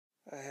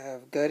I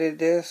have gutted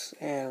this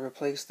and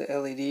replaced the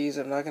LEDs.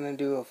 I'm not going to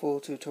do a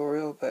full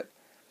tutorial, but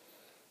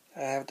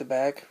I have the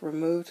back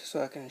removed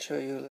so I can show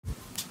you.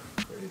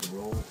 Ready to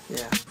roll?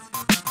 Yeah.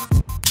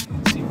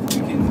 See if we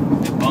can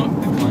debunk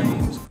the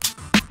claims.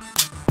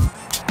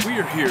 We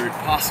are here at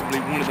possibly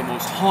one of the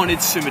most haunted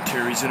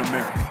cemeteries in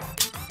America.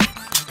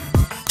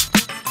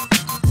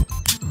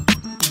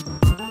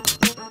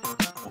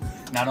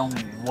 Not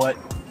only what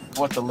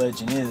the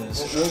legend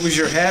is. What was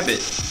your habit?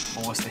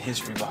 But what's the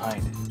history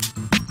behind it?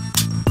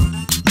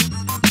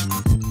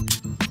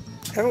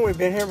 Haven't we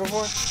been here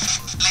before?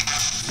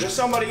 There's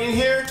somebody in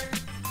here? If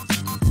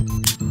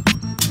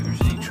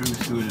there's any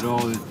truth to it at all,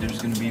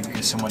 there's going to be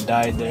because someone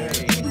died there.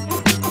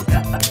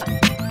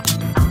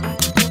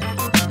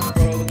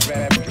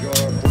 Grab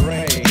your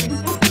brain.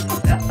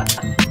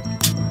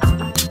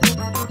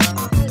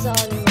 Who's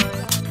all in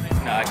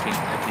mine? No, I can't do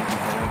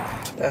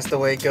that. That's the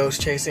way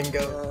ghost chasing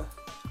goes.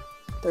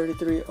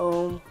 33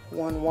 ohm,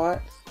 1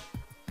 watt.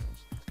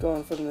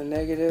 Going from the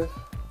negative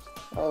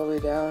all the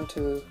way down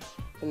to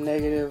the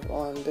negative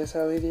on this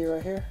LED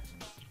right here.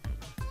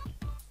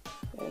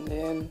 And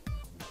then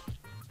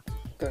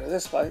go to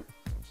this light.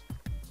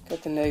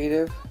 Got the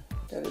negative,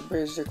 got it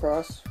bridged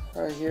across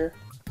right here.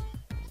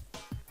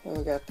 And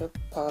we got the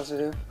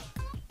positive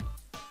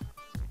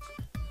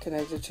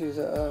connected to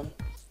the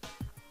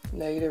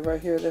negative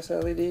right here, this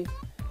LED.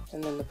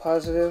 And then the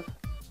positive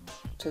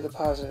to the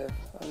positive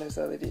on this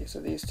LED. So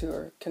these two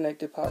are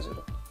connected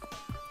positive.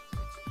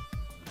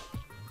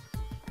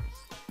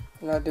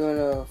 I'm not doing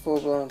a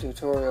full-blown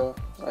tutorial.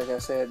 Like I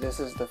said, this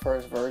is the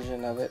first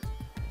version of it.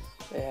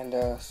 And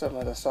some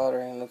of the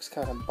soldering looks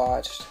kind of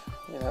botched,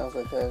 you know,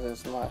 because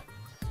it's my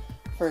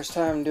first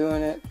time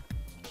doing it.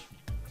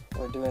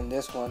 Or doing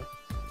this one.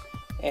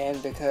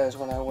 And because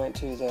when I went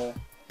to the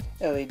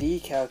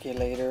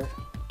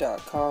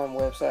ledcalculator.com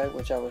website,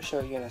 which I will show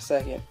you in a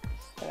second,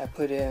 and I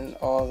put in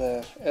all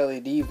the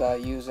LED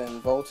values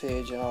and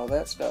voltage and all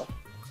that stuff,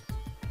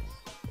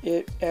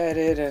 it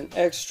added an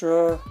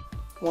extra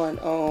 1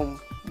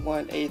 ohm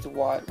 1/8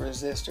 watt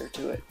resistor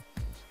to it,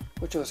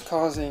 which was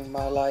causing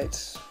my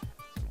lights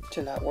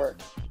to not work.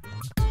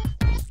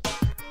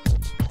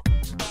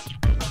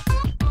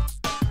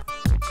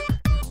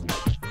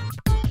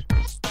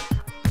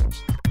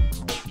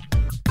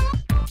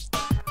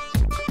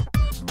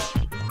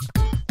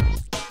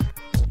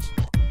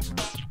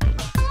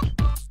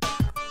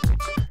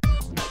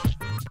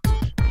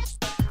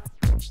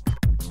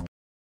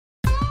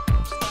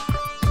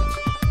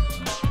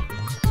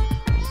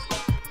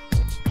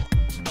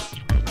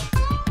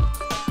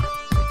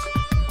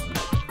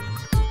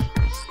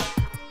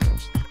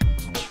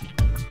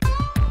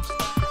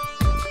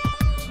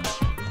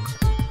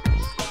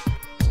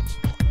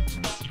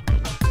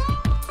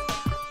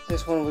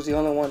 This one was the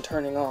only one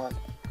turning on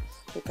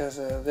because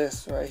of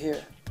this right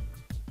here.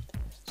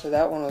 So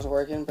that one was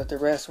working, but the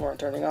rest weren't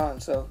turning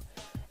on. So,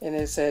 and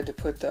it said to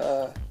put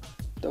the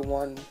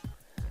 1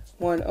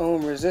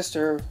 ohm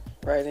resistor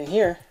right in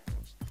here.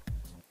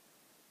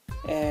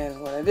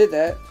 And when I did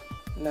that,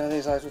 none of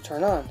these lights would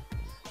turn on.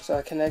 So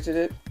I connected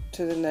it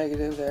to the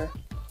negative there,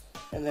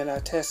 and then I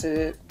tested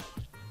it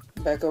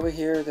back over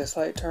here. This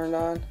light turned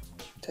on.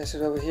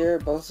 Tested over here,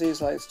 both these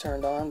lights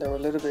turned on. They were a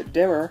little bit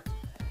dimmer.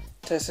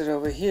 Tested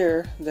over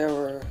here, they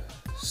were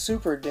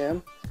super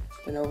dim.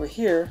 Then over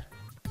here,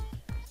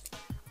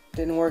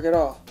 didn't work at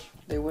all.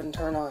 They wouldn't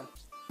turn on.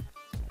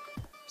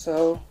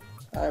 So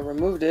I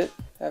removed it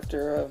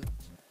after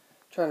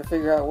trying to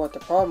figure out what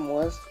the problem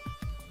was.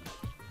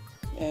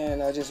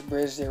 And I just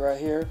bridged it right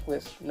here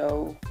with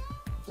no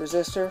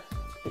resistor,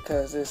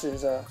 because this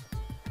is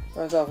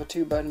runs off of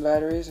 2 button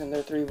batteries and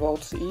they're 3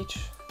 volts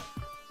each.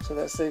 So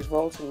that's 6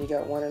 volts, and you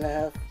got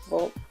 1.5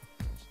 volt,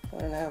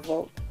 1.5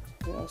 volt.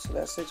 You know, so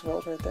that's 6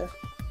 volts right there.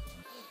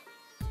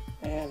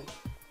 And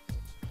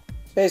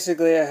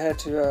basically I had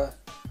to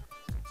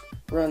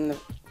run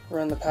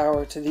the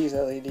power to these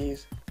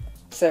LEDs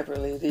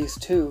separately, these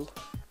two,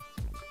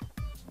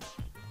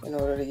 in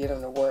order to get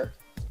them to work.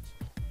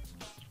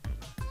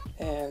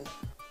 And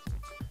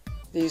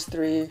these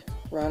 3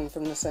 run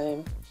from the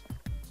same,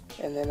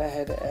 and then I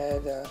had to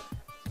add the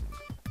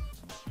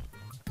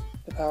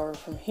power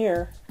from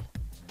here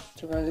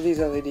to run to these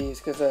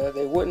LEDs, because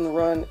they wouldn't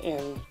run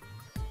in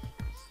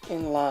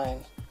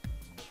line,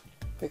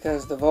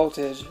 because the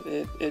voltage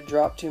it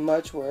dropped too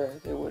much where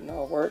they wouldn't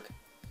all work.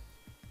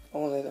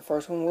 Only the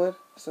first one would.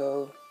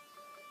 So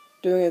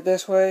doing it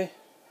this way,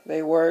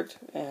 they worked.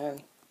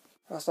 And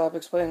I'll stop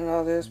explaining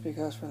all this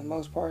because for the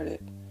most part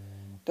it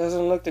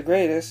doesn't look the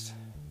greatest.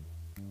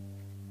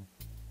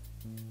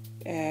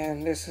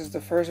 And this is the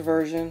first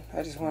version.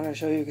 I just wanted to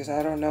show you because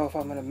I don't know if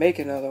I'm going to make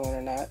another one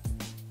or not.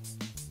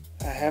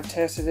 I have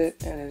tested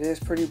it and it is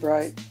pretty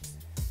bright.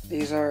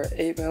 These are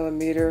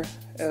 8mm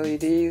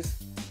LEDs.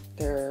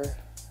 They're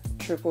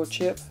triple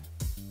chip.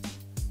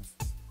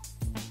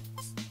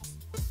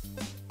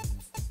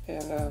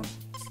 And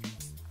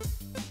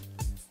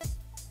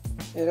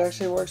it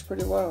actually works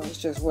pretty well. It's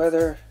just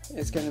whether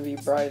it's going to be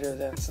brighter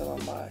than some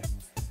of my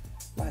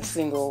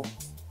single,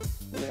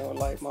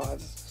 light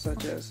mods.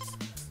 such as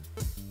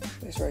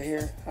this right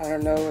here. I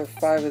don't know if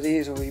 5 of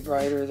these will be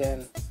brighter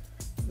than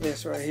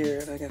this right here,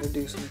 and I got to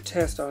do some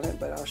tests on it,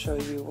 but I'll show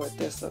you what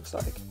this looks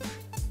like.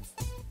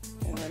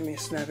 And let me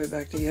snap it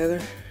back together.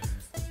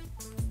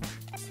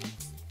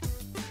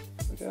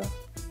 There we go.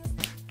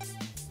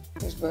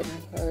 This button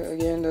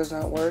again does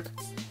not work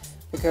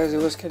because it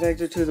was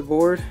connected to the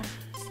board.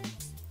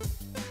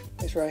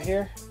 It's right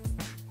here,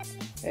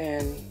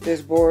 and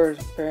this board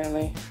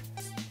apparently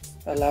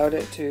allowed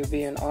it to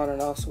be an on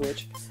and off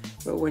switch,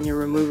 but when you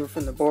remove it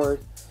from the board,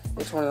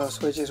 it's one of those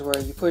switches where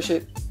you push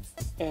it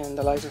and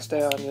the lights will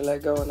stay on, you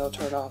let go and they'll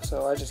turn off.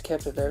 So I just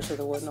kept it there so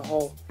there wasn't a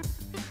hole.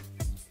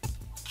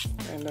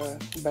 And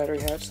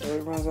battery hatch, so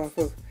it runs off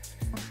of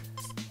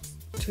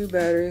 2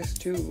 batteries,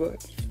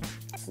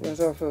 runs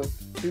off of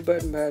 2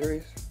 button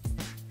batteries.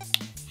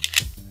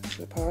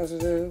 The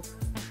positive,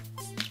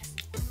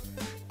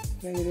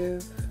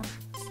 negative,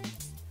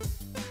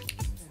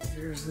 and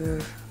here's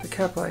the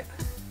cap light.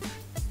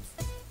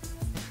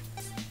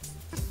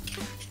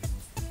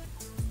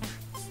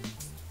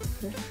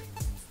 Okay.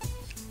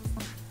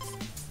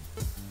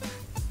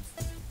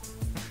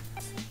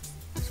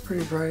 It's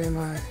pretty bright in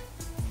my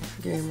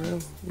game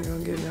room. You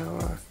don't get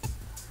no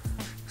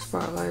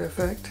spotlight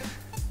effect.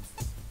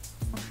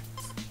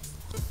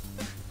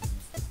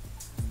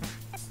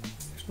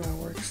 Here's my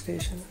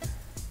workstation.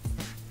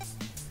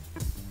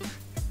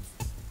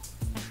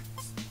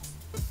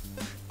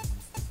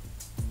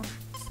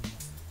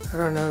 I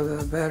don't know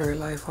the battery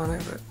life on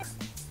it, but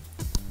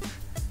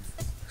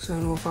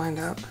soon we'll find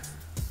out.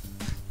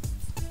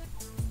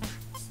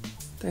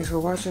 Thanks for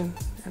watching,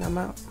 and I'm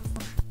out.